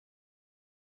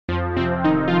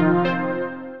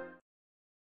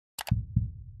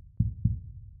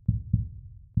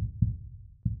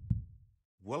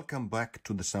Welcome back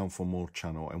to the Sound for More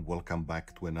channel and welcome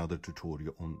back to another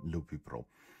tutorial on Loopy Pro.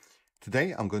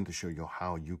 Today I'm going to show you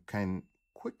how you can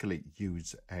quickly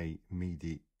use a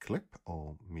MIDI clip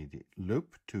or MIDI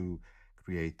loop to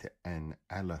create an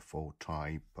LFO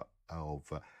type of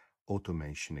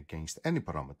automation against any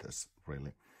parameters,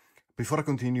 really. Before I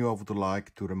continue, I would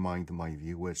like to remind my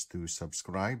viewers to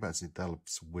subscribe as it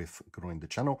helps with growing the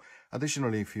channel.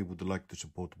 Additionally, if you would like to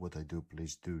support what I do,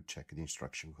 please do check the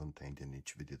instruction contained in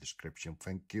each video description.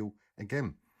 Thank you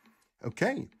again.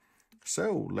 Okay,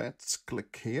 so let's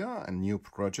click here, a new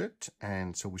project,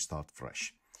 and so we start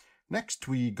fresh. Next,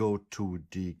 we go to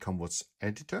the Canvas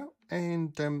editor,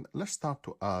 and let's start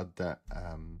to add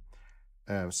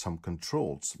some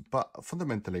controls, but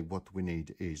fundamentally what we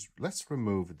need is, let's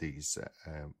remove these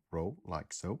row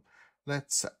like so.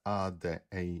 Let's add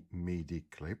a MIDI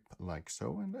clip like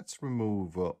so, and let's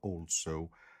remove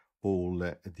also all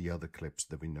the other clips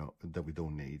that we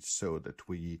don't need, so that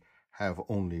we have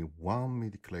only one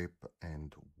MIDI clip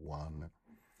and one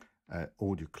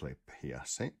audio clip here.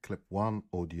 Say clip 1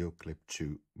 audio, clip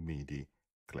 2 MIDI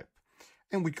clip,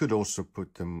 and we could also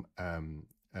put them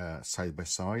side by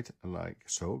side like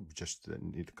so. Just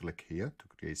need to click here to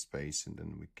create space, and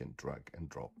then we can drag and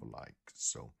drop like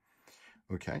so.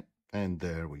 Okay, and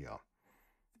there we are.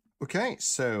 Okay,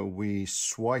 so we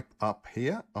swipe up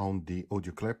here on the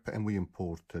audio clip and we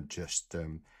import just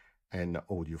an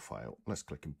audio file. Let's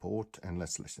click import and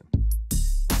let's listen.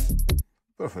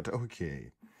 Perfect.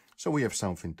 Okay, so we have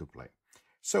something to play.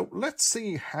 So let's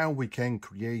see how we can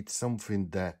create something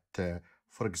that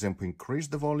for example, increase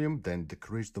the volume, then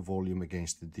decrease the volume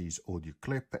against this audio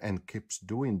clip, and keeps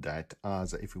doing that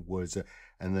as if it was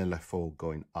an LFO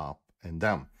going up and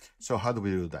down. So how do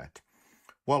we do that?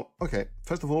 Well, okay,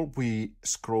 first of all, we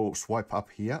swipe up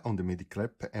here on the MIDI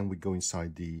clip, and we go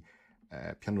inside the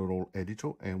piano roll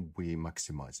editor, and we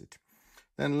maximize it.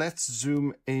 Then let's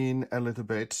zoom in a little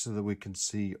bit so that we can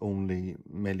see only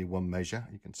mainly one measure.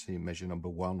 You can see measure number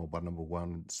 1 or bar number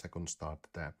 1, second start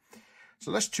there. So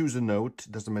let's choose a note,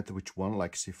 doesn't matter which one,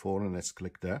 like C4, and let's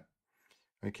click there.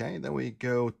 Okay, then we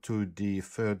go to the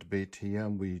third bit here,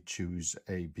 and we choose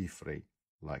a B3,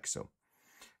 like so.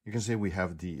 You can see we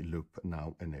have the loop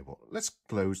now enabled. Let's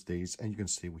close these, and you can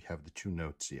see we have the two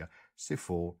notes here,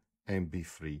 C4 and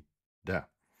B3 there.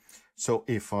 So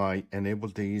if I enable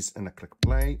these and I click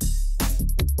play,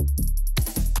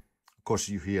 of course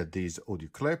you hear this audio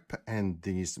clip, and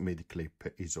this MIDI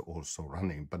clip is also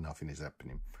running, but nothing is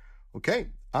happening. Okay,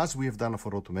 as we have done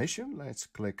for automation, let's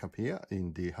click up here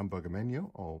in the hamburger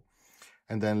menu,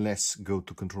 and then let's go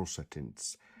to control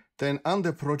settings. Then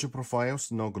under project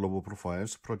profiles, no global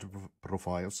profiles, project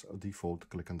profiles, default,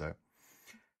 click on there.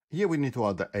 Here we need to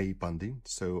add a binding,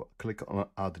 so click on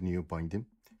add new binding.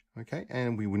 Okay,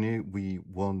 and we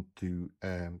want to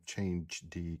change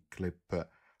the clip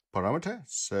parameter,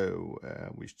 so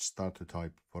we start to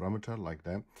type parameter like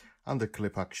that. Under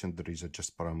clip action, there is a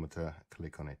just parameter,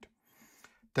 click on it.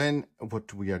 Then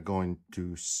what we are going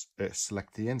to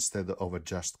select here, instead of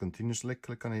adjust continuously,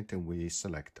 click on it, and we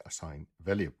select assign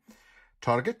value.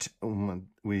 Target,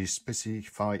 we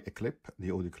specify a clip,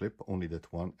 the audio clip, only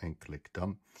that one, and click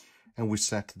done. And we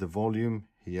set the volume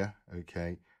here,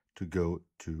 okay, to go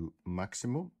to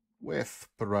maximum with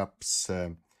perhaps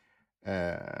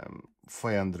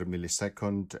 500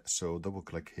 millisecond. So double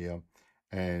click here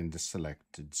and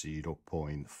select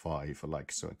 0.5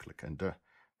 like so, and click enter.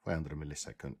 500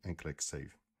 millisecond and click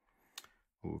save.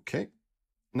 Okay,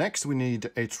 next we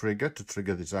need a trigger to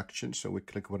trigger this action, so we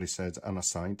click where it says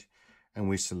unassigned, and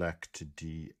we select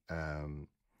the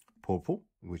purple,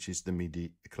 which is the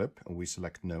MIDI clip, and we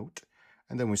select note,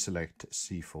 and then we select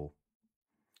C4.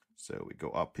 So we go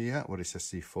up here where it says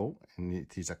C4, and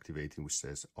it is activating, which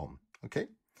says on. Okay,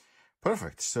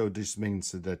 perfect. So this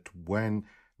means that when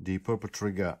the purple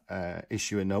trigger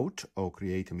issue a note or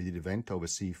create a MIDI event over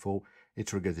C4, it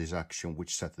triggers this action,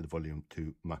 which set the volume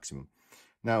to maximum.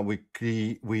 Now we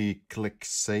click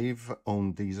save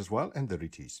on these as well, and there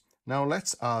it is. Now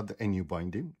let's add a new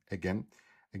binding. Again,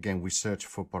 we search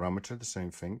for parameter, the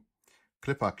same thing.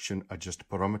 Clip action, adjust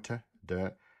parameter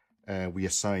there. We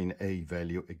assign a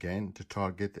value again to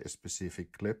target a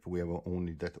specific clip. We have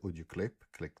only that audio clip,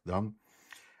 click done.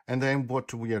 And then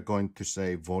what we are going to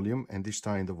say volume, and this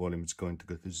time the volume is going to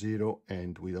go to 0,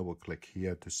 and we double click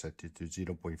here to set it to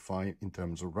 0.5 in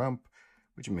terms of ramp,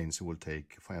 which means it will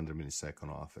take 500 milliseconds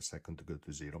or half a second to go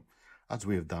to 0, as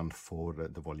we have done for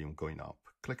the volume going up.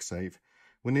 Click save.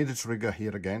 We need a trigger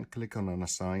here again, click on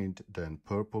unassigned, then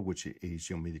purple, which is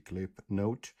your MIDI clip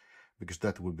note, because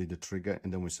that will be the trigger,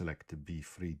 and then we select the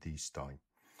B3 this time.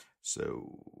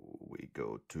 So we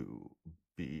go to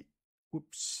B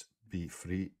whoops,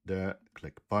 B3 there,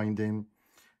 click binding,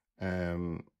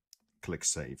 click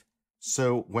save.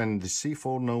 So when the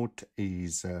C4 note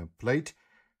is played,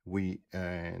 we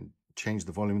change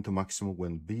the volume to maximum.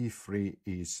 When B3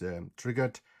 is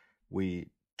triggered, we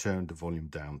turn the volume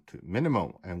down to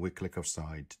minimum, and we click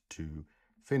offside to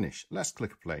finish. Let's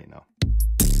click play now.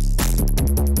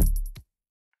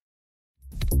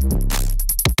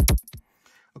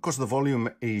 Of course, the volume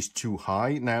is too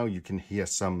high. Now you can hear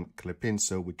some clipping,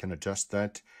 so we can adjust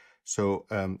that. So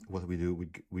what we do,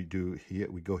 we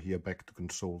go here back to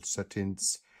control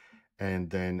settings, and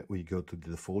then we go to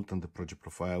the default on the project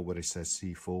profile where it says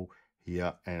C4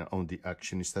 here, and on the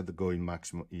action, instead of going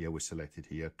maximum here, we select it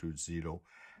here to 0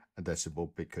 decibel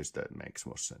because that makes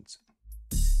more sense.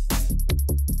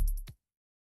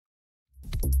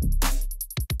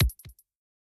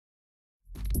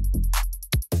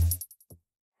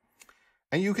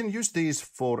 And you can use these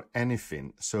for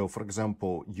anything. So for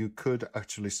example, you could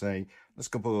actually say, let's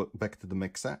go back to the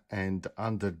mixer, and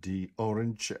under the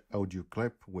orange audio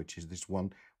clip, which is this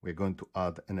one, we're going to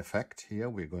add an effect here.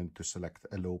 We're going to select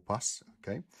a low pass,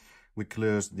 okay? We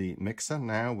close the mixer.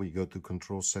 Now we go to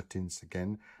control settings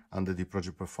again under the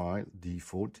project profile,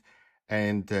 default.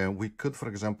 And we could, for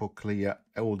example, clear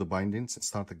all the bindings,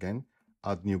 start again,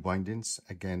 add new bindings.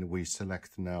 Again, we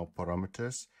select now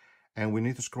parameters. And we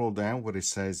need to scroll down where it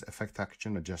says effect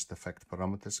action, adjust effect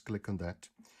parameters. Click on that.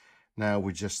 Now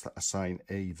we just assign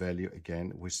a value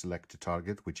again. We select the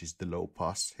target, which is the low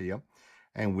pass here.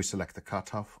 And we select the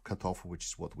cutoff, which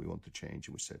is what we want to change.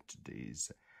 We set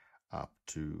these up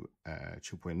to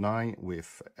 2.9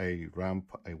 with a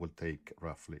ramp. I will take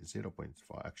roughly 0.5,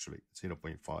 actually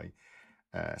 0.5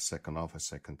 second off a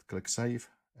second. Click save,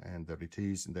 and there it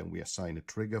is. And then we assign a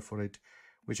trigger for it,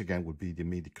 which again would be the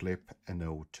MIDI clip, a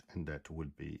note, and that will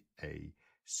be a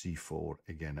C4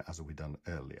 again, as we done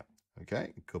earlier.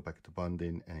 Okay, go back to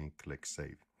binding and click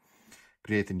save.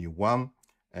 Create a new one.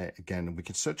 Again, we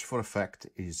can search for effect,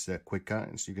 is quicker.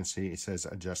 As you can see, it says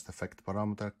adjust effect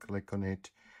parameter. Click on it.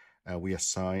 We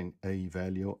assign a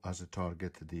value as a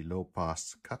target, the low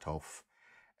pass cutoff,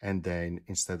 and then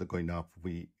instead of going up,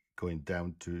 we going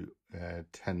down to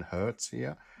 10 hertz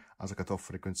here as a cutoff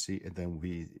frequency, and then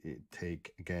we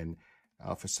take again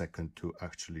half a second to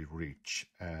actually reach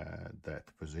that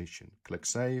position. Click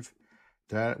save.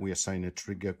 There we assign a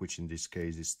trigger, which in this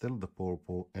case is still the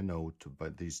purple, a note,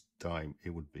 but this time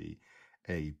it would be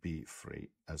a B3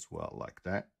 as well, like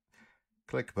that.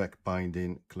 Click back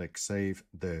binding, click save.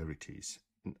 There it is.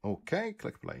 Okay,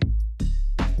 click play.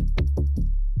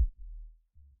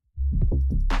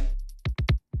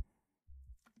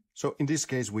 So in this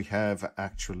case, we have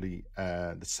actually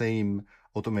the same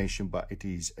automation, but it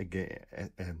is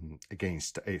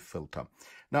against a filter.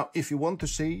 Now, if you want to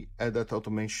see that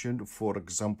automation, for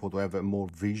example, to have a more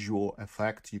visual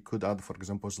effect, you could add, for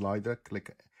example, a slider.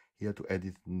 Click here to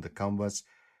edit in the canvas.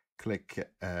 Click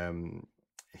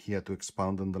here to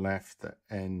expand on the left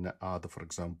and add, for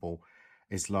example,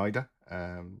 a slider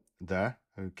there.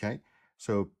 Okay,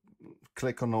 so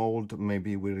click on Alt,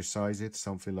 maybe we resize it,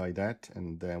 something like that,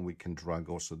 and then we can drag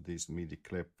also this MIDI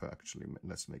clip. Actually,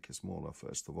 let's make it smaller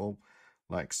first of all,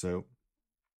 like so,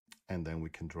 and then we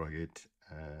can drag it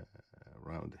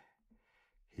around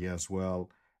here as well,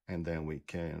 and then we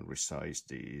can resize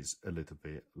these a little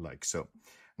bit like so.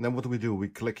 And then what do? We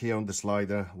click here on the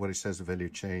slider where it says value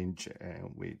change,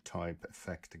 and we type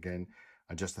effect again,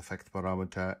 adjust effect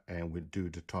parameter, and we do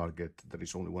the target. There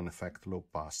is only one effect, low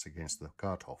pass against the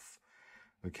cutoff.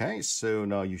 Okay, so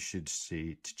now you should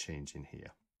see it changing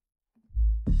here.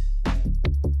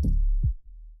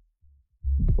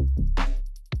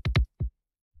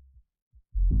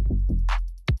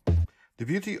 The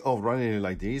beauty of running it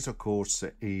like this, of course,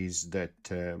 is that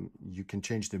you can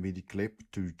change the MIDI clip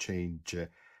to change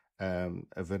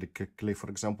very quickly, for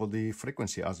example, the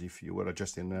frequency, as if you were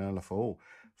adjusting an LFO,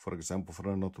 for example, for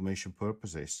an automation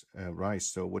purposes, right?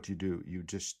 So what you do, you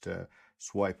just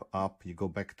swipe up, you go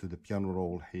back to the piano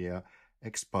roll here,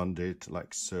 expand it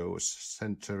like so,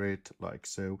 center it like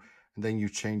so, and then you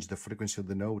change the frequency of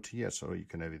the note here, so you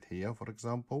can have it here, for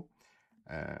example,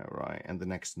 right, and the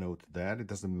next note there, it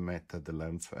doesn't matter the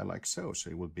length, like so, so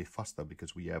it will be faster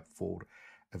because we have 4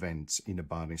 events in a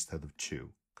bar instead of 2.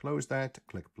 Close that,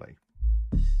 click play.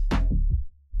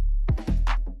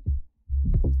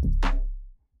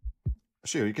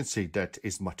 So you can see that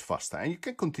is much faster, and you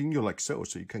can continue like so.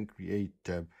 So you can create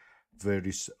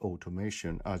various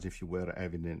automation as if you were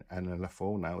having an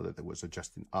LFO now that it was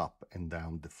adjusting up and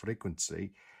down the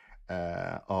frequency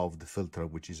of the filter,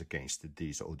 which is against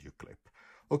this audio clip.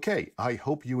 Okay, I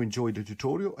hope you enjoyed the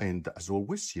tutorial, and as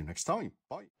always, see you next time.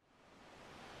 Bye.